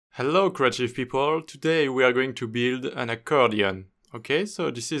Hello creative people, today we are going to build an accordion. Okay, so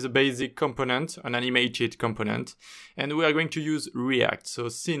this is a basic component, an animated component, and we are going to use React. So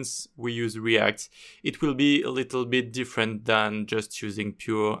since we use React, it will be a little bit different than just using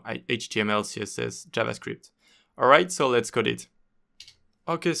pure HTML, CSS, JavaScript. Alright, so let's code it.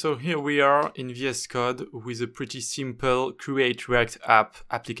 Okay, so here we are in VS Code with a pretty simple Create React App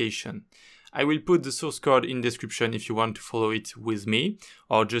application. I will put the source code in description if you want to follow it with me,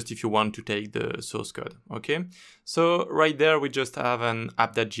 or just if you want to take the source code, okay? So right there we just have an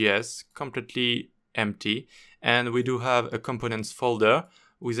app.js, completely empty, and we do have a components folder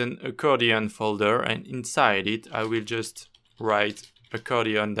with an accordion folder, and inside it I will just write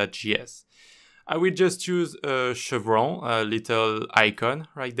accordion.js. I will just use a chevron, a little icon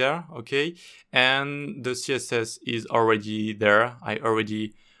right there, okay? And the CSS is already there. I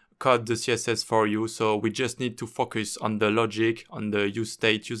already code the CSS for you, so we just need to focus on the logic, on the use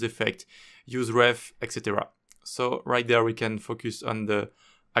state, use effect, use ref, etc. So right there we can focus on the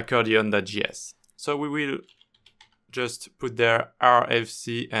accordion.js. So we will just put there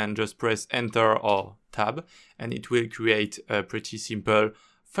RFC and just press enter or tab, and it will create a pretty simple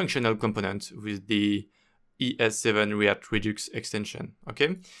functional component with the ES7 React Redux extension.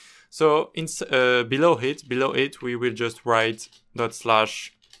 Okay, so below it we will just write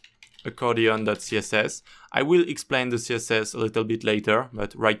 /accordion.css. I will explain the CSS a little bit later,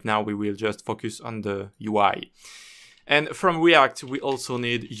 but right now we will just focus on the UI. And from React we also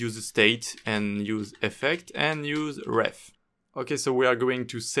need use state and use effect and use ref. Okay, so we are going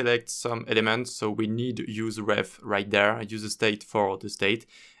to select some elements, so we need use ref right there, use state for the state,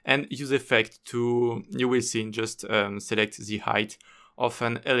 and use effect to, you will see, just select the height of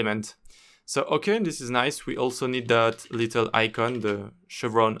an element. So okay, this is nice. We also need that little icon, the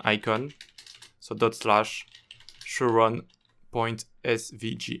chevron icon, so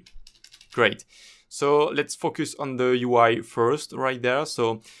 /chevron.svg. Great. So let's focus on the UI first right there.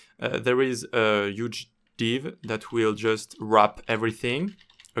 So there is a huge div that will just wrap everything,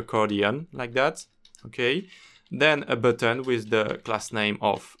 accordion, like that, okay? Then a button with the class name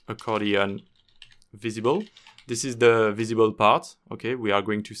of accordion visible. This is the visible part, okay? We are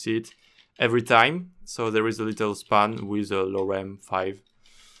going to see it every time. So there is a little span with a lorem 5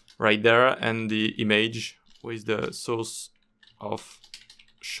 right there, and the image with the source of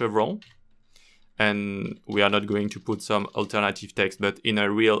chevron. And we are not going to put some alternative text, but in a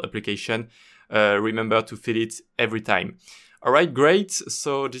real application, remember to fill it every time. All right, great.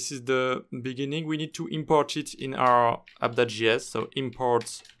 So this is the beginning. We need to import it in our app.js. So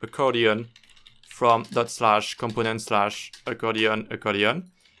import accordion from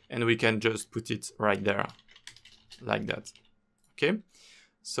 /component/accordion, and we can just put it right there like that. Okay,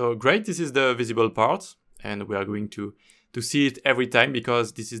 so great. This is the visible part, and we are going to see it every time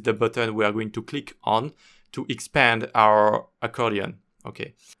because this is the button we are going to click on to expand our accordion.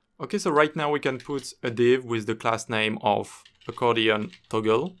 Okay, so right now we can put a div with the class name of accordion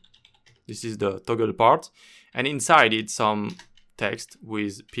toggle. This is the toggle part, and inside it some text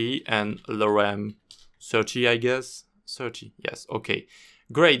with p and lorem 30, I guess. 30, yes, okay.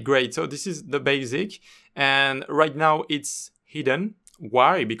 Great. So this is the basic, and right now it's hidden.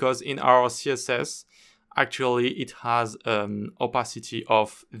 Why? Because in our CSS, actually it has opacity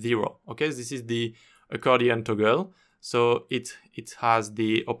of 0. Okay, this is the accordion toggle, so it has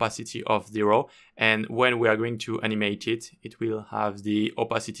the opacity of 0, and when we are going to animate it, it will have the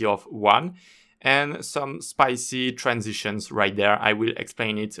opacity of 1 and some spicy transitions right there. I will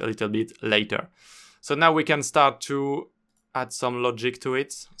explain it a little bit later. So now we can start to add some logic to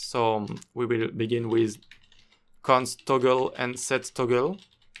it. So we will begin with const toggle and set toggle.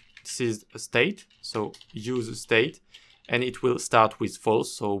 This is a state, so use state, and it will start with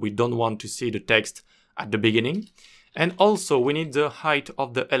false, so we don't want to see the text at the beginning. And also we need the height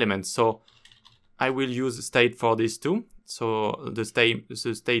of the element, so I will use state for this too. So the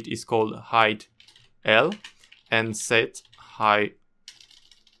state is called height L, and set height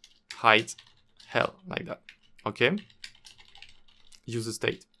L, like that. Okay, use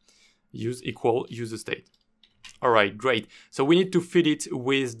state, use state. All right, great. So we need to fit it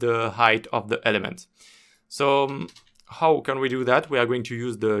with the height of the element. So how can we do that? We are going to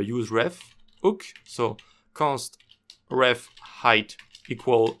use the use ref hook. So const ref height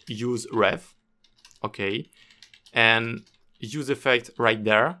equal use ref. Okay, and use effect right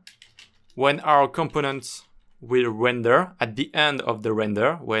there. When our component will render, at the end of the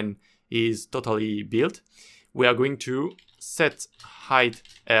render, when it is totally built, we are going to set height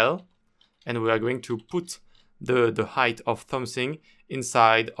L, and we are going to put the height of something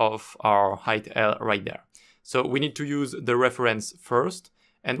inside of our height L right there. So we need to use the reference first,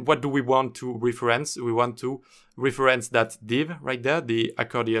 And what do we want to reference? We want to reference that div right there, the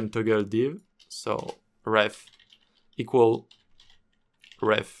accordion toggle div. So ref equal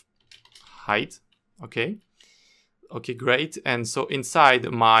ref height. Okay. Okay, great. And so inside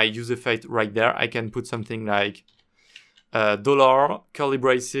my use effect right there, I can put something like dollar curly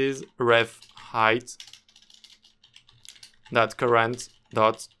braces ref height dot current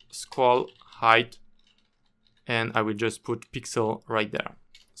dot scroll height, and I will just put pixel right there.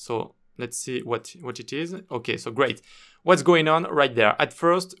 So let's see what it is. Okay, so great. What's going on right there? At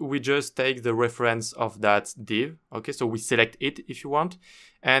first, we just take the reference of that div. Okay, so we select it if you want,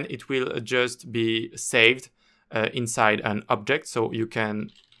 and it will just be saved inside an object. So you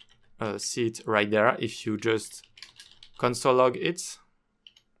can see it right there if you just console log it.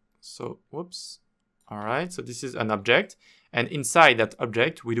 So, whoops. All right, so this is an object. And inside that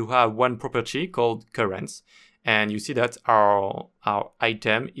object, we do have one property called currents. And you see that our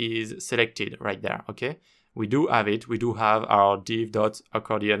item is selected right there, okay? We do have it. We do have our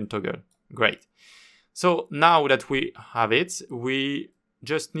div.accordion toggle. Great. So now that we have it, we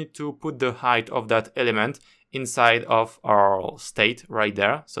just need to put the height of that element inside of our state right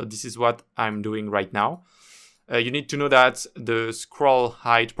there. So this is what I'm doing right now. You need to know that the scroll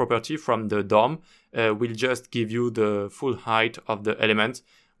height property from the DOM will just give you the full height of the element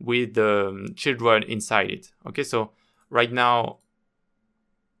with the children inside it. Okay, so right now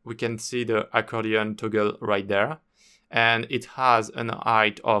we can see the accordion toggle right there, and it has an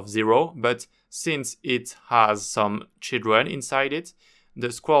height of 0, but since it has some children inside it,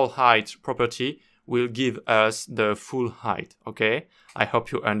 the scroll height property will give us the full height. Okay, I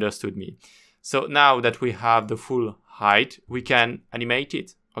hope you understood me. So now that we have the full height, we can animate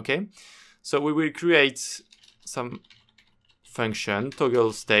it. Okay, so we will create some function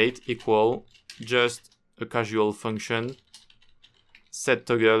toggle state equal just a casual function set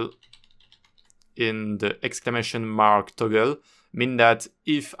toggle in the exclamation mark toggle, mean that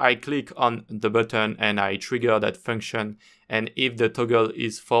if I click on the button and I trigger that function, and if the toggle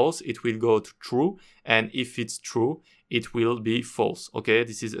is false, it will go to true, and if it's true, it will be false. Okay,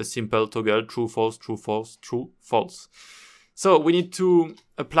 this is a simple toggle, true, false, true, false, true, false. So we need to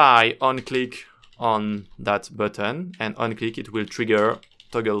apply on click on that button, and on click it will trigger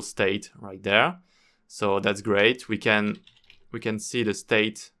toggle state right there. So that's great. We can see the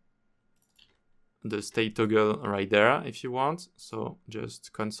state toggle right there if you want. So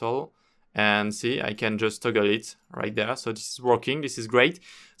just console and see, I can just toggle it right there. So this is working. This is great.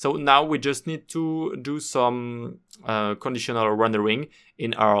 So now we just need to do some conditional rendering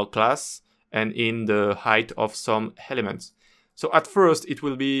in our class and in the height of some elements. So at first it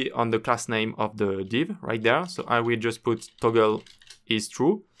will be on the class name of the div right there. So I will just put toggle is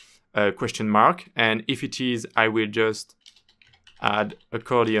true, question mark. And if it is, I will just add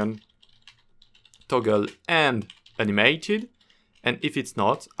accordion toggle and animated. And if it's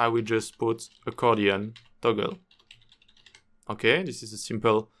not, I will just put accordion toggle. Okay, this is a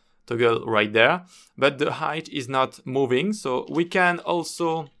simple toggle right there, but the height is not moving. So we can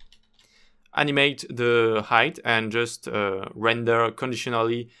also animate the height and just render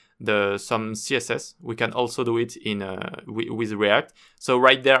conditionally some CSS. We can also do it in with React. So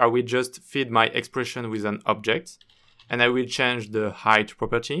right there, I will just feed my expression with an object, and I will change the height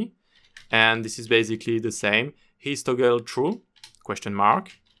property. And this is basically the same. Is toggle true? Question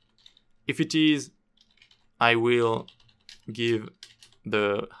mark. If it is, I will give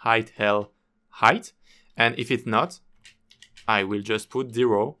the height height, and if it's not, I will just put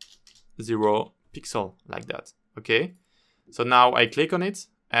 0 pixel like that. Okay, so now I click on it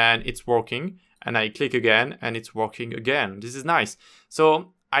and it's working, and I click again and it's working again. This is nice.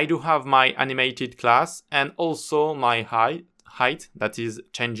 So I do have my animated class and also my height that is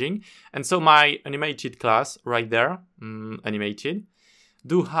changing. And so my animated class right there, animated,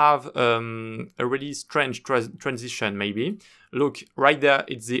 do have a really strange transition maybe. Look, right there,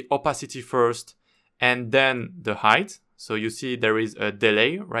 it's the opacity first and then the height. So you see there is a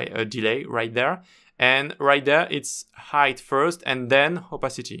delay right there. And right there, it's height first and then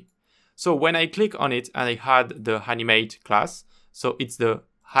opacity. So when I click on it and I had the animate class, so it's the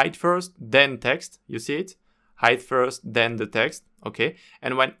height first, then text, you see it? Height first, then the text, okay?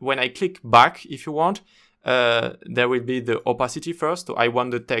 And when I click back, if you want, there will be the opacity first. So I want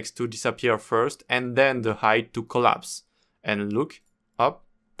the text to disappear first and then the height to collapse. And look up,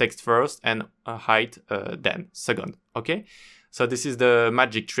 text first and height then second, okay? So this is the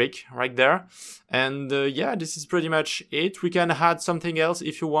magic trick right there. And yeah, this is pretty much it. We can add something else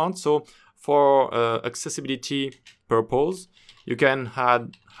if you want. So for accessibility purpose, you can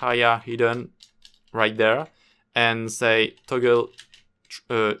add hidden right there and say toggle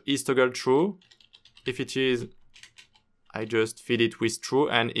is toggle true. If it is, I just feed it with true,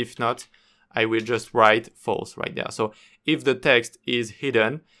 and if not, I will just write false right there. So if the text is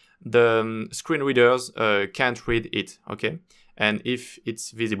hidden, the screen readers can't read it, okay? And if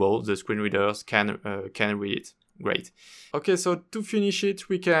it's visible, the screen readers can read it. Great. Okay, so to finish it,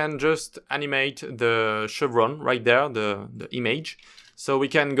 we can just animate the chevron right there, the image. So we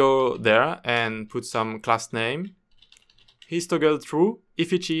can go there and put some class name. Is toggle true.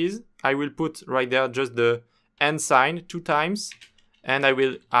 If it is, I will put right there just the and sign 2 times, and I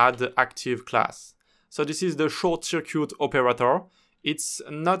will add the active class. So this is the short circuit operator. It's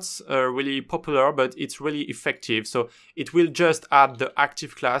not really popular, but it's really effective. So it will just add the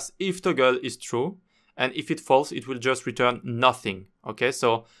active class if toggle is true, and if it false, it will just return nothing. Okay,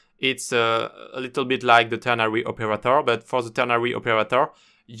 so it's a little bit like the ternary operator, but for the ternary operator,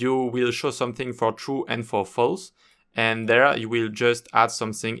 you will show something for true and for false, and there you will just add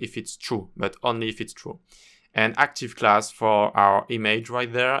something if it's true, but only if it's true. And active class for our image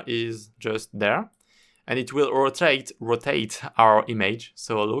right there is just there, and it will rotate our image.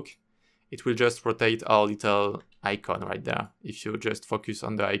 So look, it will just rotate our little icon right there. If you just focus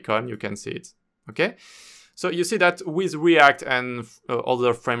on the icon, you can see it. Okay, so you see that with React and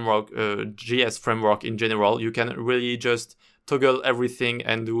other framework, JS framework in general, you can really just toggle everything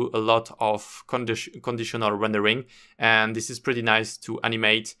and do a lot of conditional rendering, and this is pretty nice to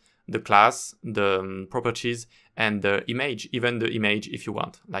animate the class, the properties, and the image, even the image if you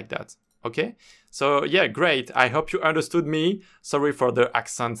want, like that. Okay, so yeah, great. I hope you understood me. Sorry for the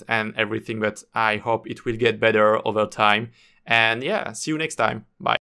accent and everything, but I hope it will get better over time. And yeah, see you next time. Bye.